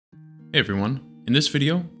Hey everyone, in this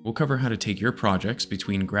video, we'll cover how to take your projects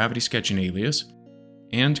between Gravity Sketch and Alias,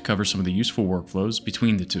 and cover some of the useful workflows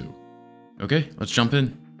between the two. Okay, let's jump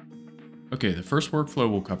in. Okay, the first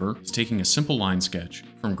workflow we'll cover is taking a simple line sketch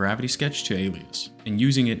from Gravity Sketch to Alias, and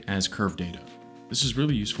using it as curve data. This is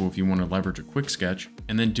really useful if you want to leverage a quick sketch,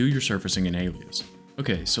 and then do your surfacing in Alias.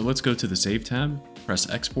 Okay, so let's go to the Save tab, press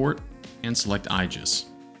Export, and select IGES.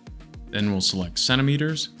 Then we'll select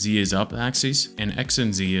centimeters, Z is up axis, and X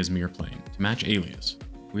and Z is mirror plane to match Alias.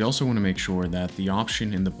 We also want to make sure that the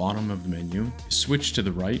option in the bottom of the menu is switched to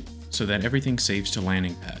the right so that everything saves to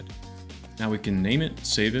landing pad. Now we can name it,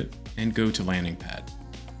 save it, and go to landing pad.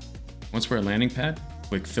 Once we're at landing pad,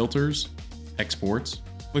 click Filters, Exports,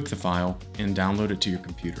 click the file, and download it to your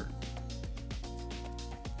computer.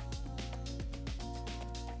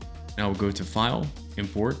 Now we'll go to File,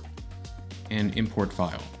 Import, and Import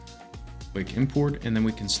File. Click Import, and then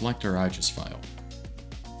we can select our IGES file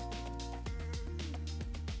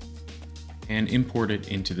and import it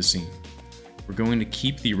into the scene. We're going to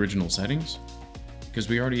keep the original settings because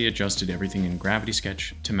we already adjusted everything in Gravity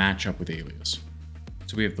Sketch to match up with Alias.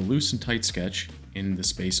 So we have the loose and tight sketch in the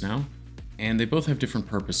space now, and they both have different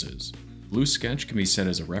purposes. Loose sketch can be set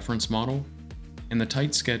as a reference model, and the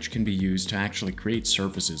tight sketch can be used to actually create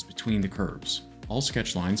surfaces between the curves. All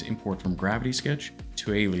sketch lines import from Gravity Sketch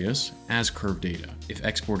to Alias as curve data if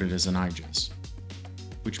exported as an IGES,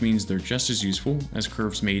 which means they're just as useful as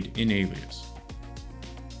curves made in Alias.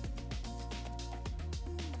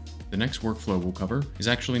 The next workflow we'll cover is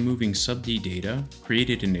actually moving sub-D data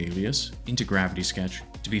created in Alias into Gravity Sketch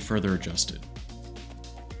to be further adjusted.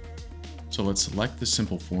 So let's select the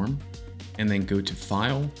simple form and then go to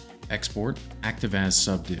File, Export, Active as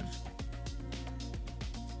Subdiv.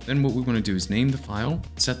 Then what we want to do is name the file,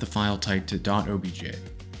 set the file type to .obj.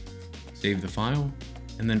 Save the file,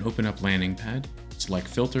 and then open up Landing Pad, select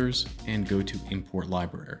Filters, and go to Import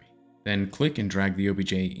Library. Then click and drag the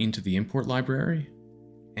OBJ into the import library,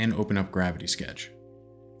 and open up Gravity Sketch.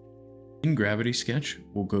 In Gravity Sketch,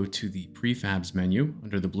 we'll go to the Prefabs menu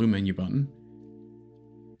under the blue menu button,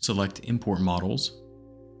 select Import Models,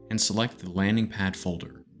 and select the Landing Pad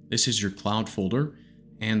folder. This is your cloud folder,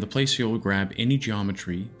 and the place you'll grab any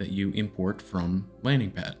geometry that you import from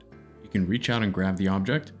Landing Pad. You can reach out and grab the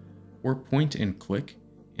object, or point and click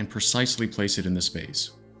and precisely place it in the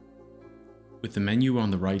space. With the menu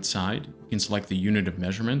on the right side, you can select the unit of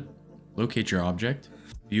measurement, locate your object,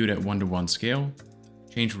 view it at 1:1 scale,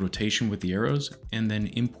 change rotation with the arrows, and then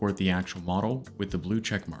import the actual model with the blue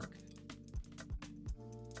check mark.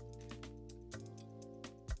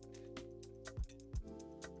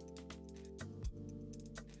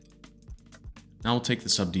 Now we'll take the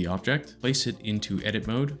sub-D object, place it into edit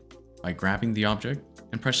mode by grabbing the object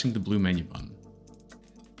and pressing the blue menu button.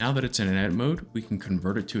 Now that it's in edit mode, we can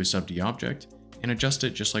convert it to a sub-D object and adjust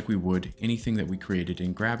it just like we would anything that we created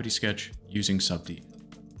in Gravity Sketch using sub-D.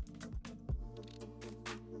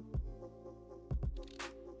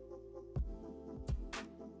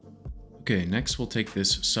 Okay, next we'll take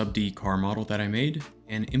this sub-D car model that I made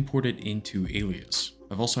and import it into Alias.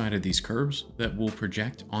 I've also added these curves that will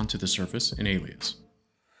project onto the surface in Alias.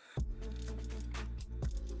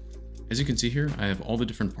 As you can see here, I have all the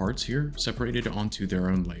different parts here separated onto their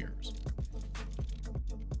own layers.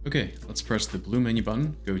 Okay, let's press the blue menu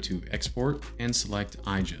button, go to Export, and select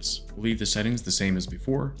IGES. We'll leave the settings the same as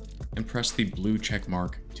before, and press the blue check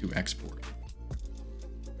mark to export.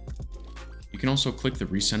 You can also click the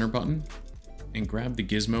recenter button and grab the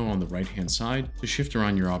gizmo on the right-hand side to shift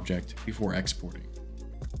around your object before exporting.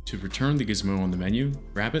 To return the gizmo on the menu,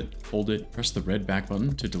 grab it, hold it, press the red back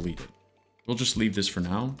button to delete it. We'll just leave this for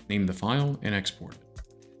now, name the file, and export it.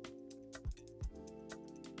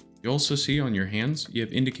 You also see on your hands, you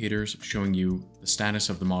have indicators showing you the status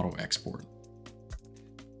of the model export.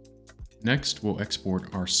 Next, we'll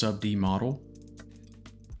export our sub-D model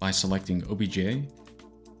by selecting OBJ,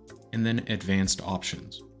 and then Advanced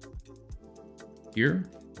Options. Here,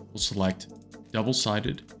 we'll select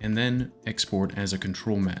double-sided, and then export as a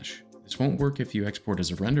control mesh. This won't work if you export as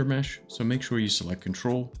a render mesh, so make sure you select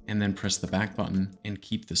control and then press the back button and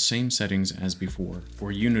keep the same settings as before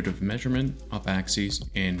for unit of measurement, up axis,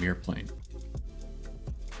 and mirror plane.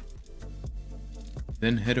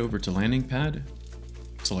 Then head over to Landing Pad,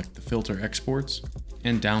 select the filter exports,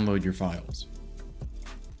 and download your files.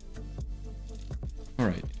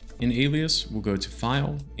 Alright, in Alias, we'll go to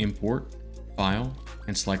File, Import, File,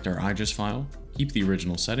 and select our IGES file. Keep the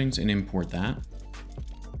original settings and import that.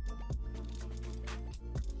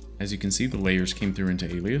 As you can see, the layers came through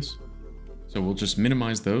into Alias. So we'll just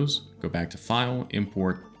minimize those, go back to File,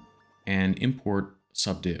 Import, and import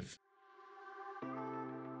subdiv.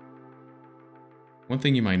 One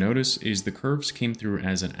thing you might notice is the curves came through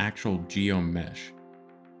as an actual geom mesh.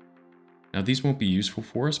 Now these won't be useful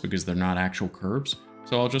for us because they're not actual curves,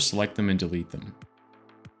 so I'll just select them and delete them.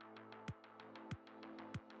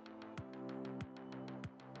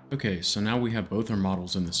 Okay, so now we have both our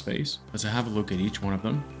models in the space. Let's have a look at each one of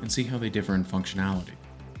them and see how they differ in functionality.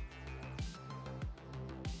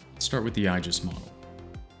 Let's start with the IGES model.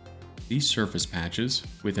 These surface patches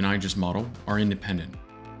with an IGES model are independent.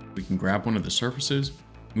 We can grab one of the surfaces,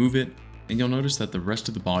 move it, and you'll notice that the rest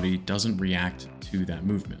of the body doesn't react to that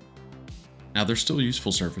movement. Now they're still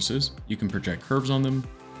useful surfaces. You can project curves on them,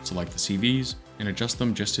 select the CVs, and adjust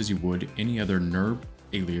them just as you would any other NURB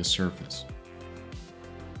Alias surface.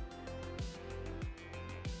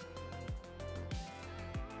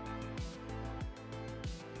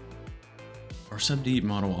 Our sub-D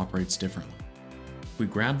model operates differently. If we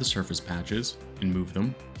grab the surface patches and move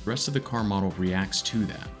them, the rest of the car model reacts to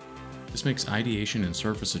that. This makes ideation and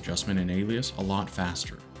surface adjustment in Alias a lot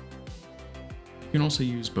faster. You can also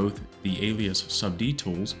use both the Alias sub-D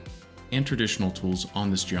tools and traditional tools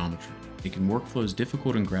on this geometry, making workflows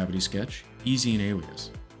difficult in Gravity Sketch easy in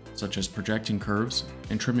Alias, such as projecting curves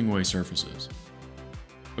and trimming away surfaces.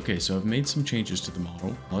 Okay, so I've made some changes to the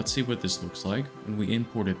model. Let's see what this looks like when we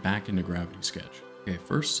import it back into Gravity Sketch. Okay,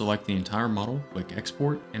 first select the entire model, click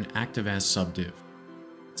Export, and Active as Subdiv.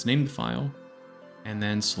 Let's name the file, and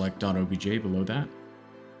then select .obj below that,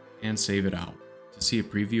 and save it out. To see a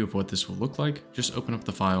preview of what this will look like, just open up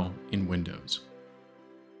the file in Windows.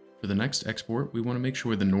 For the next export, we want to make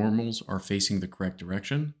sure the normals are facing the correct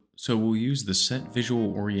direction, so we'll use the Set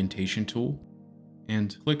Visual Orientation tool,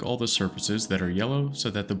 and click all the surfaces that are yellow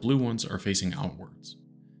so that the blue ones are facing outwards.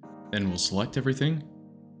 Then we'll select everything,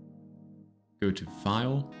 go to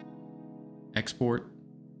File, Export,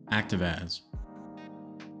 Active As.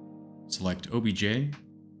 Select OBJ,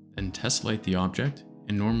 then tessellate the object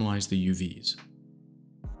and normalize the UVs.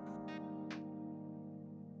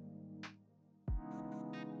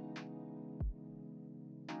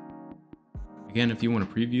 Again, if you want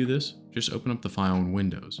to preview this, just open up the file in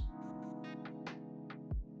Windows.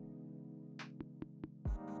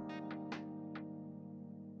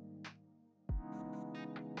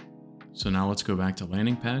 So now let's go back to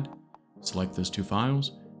Landing Pad, select those two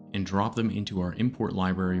files, and drop them into our Import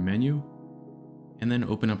Library menu, and then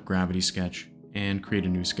open up Gravity Sketch and create a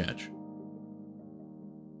new sketch.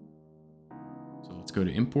 So let's go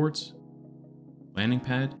to Imports, Landing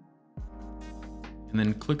Pad, and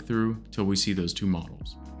then click through till we see those two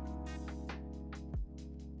models.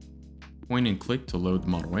 Point and click to load the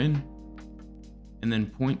model in, and then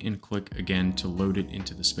point and click again to load it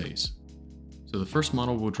into the space. So the first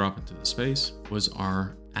model we'll drop into the space was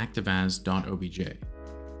our ActiveAs.obj.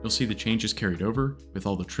 You'll see the changes carried over with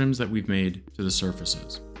all the trims that we've made to the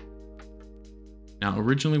surfaces. Now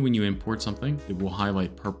originally when you import something, it will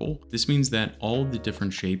highlight purple. This means that all the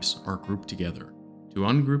different shapes are grouped together. To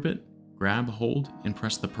ungroup it, grab, hold, and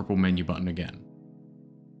press the purple menu button again.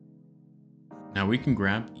 Now we can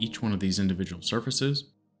grab each one of these individual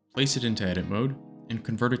surfaces, place it into edit mode, and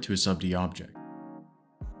convert it to a sub-D object.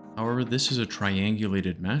 However, this is a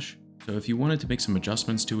triangulated mesh, so if you wanted to make some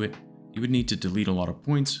adjustments to it, you would need to delete a lot of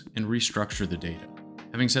points and restructure the data.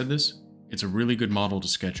 Having said this, it's a really good model to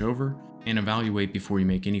sketch over and evaluate before you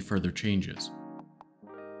make any further changes.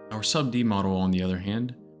 Our sub-D model, on the other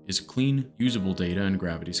hand, is clean, usable data in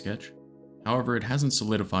Gravity Sketch. However, it hasn't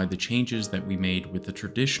solidified the changes that we made with the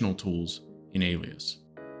traditional tools in Alias.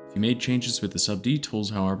 If you made changes with the sub-D tools,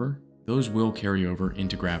 however, those will carry over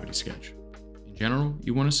into Gravity Sketch. In general,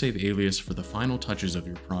 you want to save Alias for the final touches of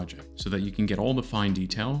your project so that you can get all the fine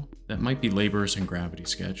detail that might be laborious in Gravity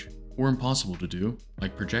Sketch or impossible to do,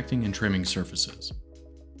 like projecting and trimming surfaces.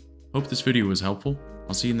 Hope this video was helpful.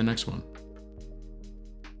 I'll see you in the next one.